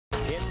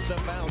It's the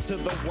bound to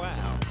the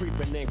wild,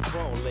 creeping and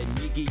crawling,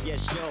 Yiggy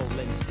yes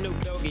yolin',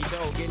 Snoop Doggy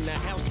Dogg in the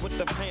house with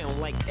the pound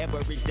like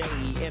every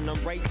day, and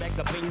I'm right back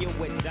up in you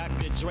with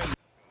Dr. Dre.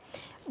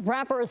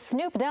 Rappers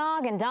Snoop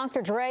Dogg and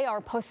Dr. Dre are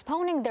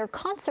postponing their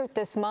concert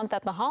this month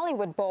at the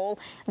Hollywood Bowl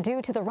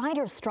due to the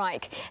writers'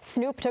 strike.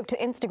 Snoop took to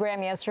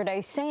Instagram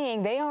yesterday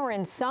saying they are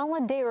in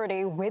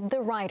solidarity with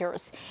the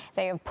writers.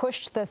 They have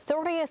pushed the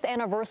 30th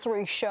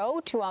anniversary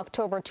show to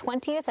October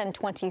 20th and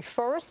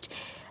 21st.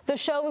 The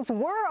shows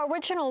were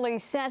originally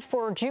set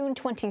for June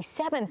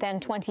 27th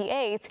and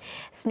 28th.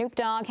 Snoop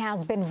Dogg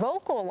has been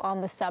vocal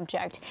on the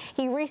subject.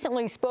 He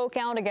recently spoke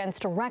out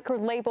against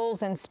record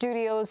labels and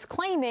studios,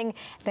 claiming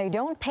they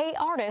don't pay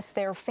artists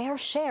their fair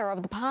share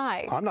of the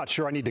pie. I'm not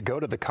sure I need to go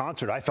to the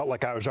concert. I felt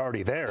like I was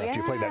already there after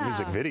you played that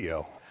music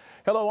video.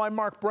 Hello, I'm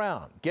Mark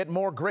Brown. Get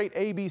more great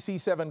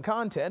ABC7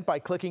 content by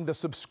clicking the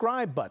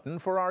subscribe button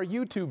for our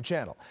YouTube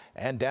channel.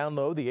 And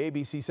download the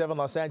ABC7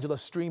 Los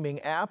Angeles streaming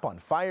app on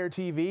Fire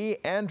TV,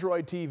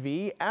 Android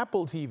TV,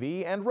 Apple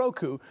TV, and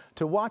Roku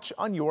to watch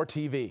on your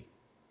TV.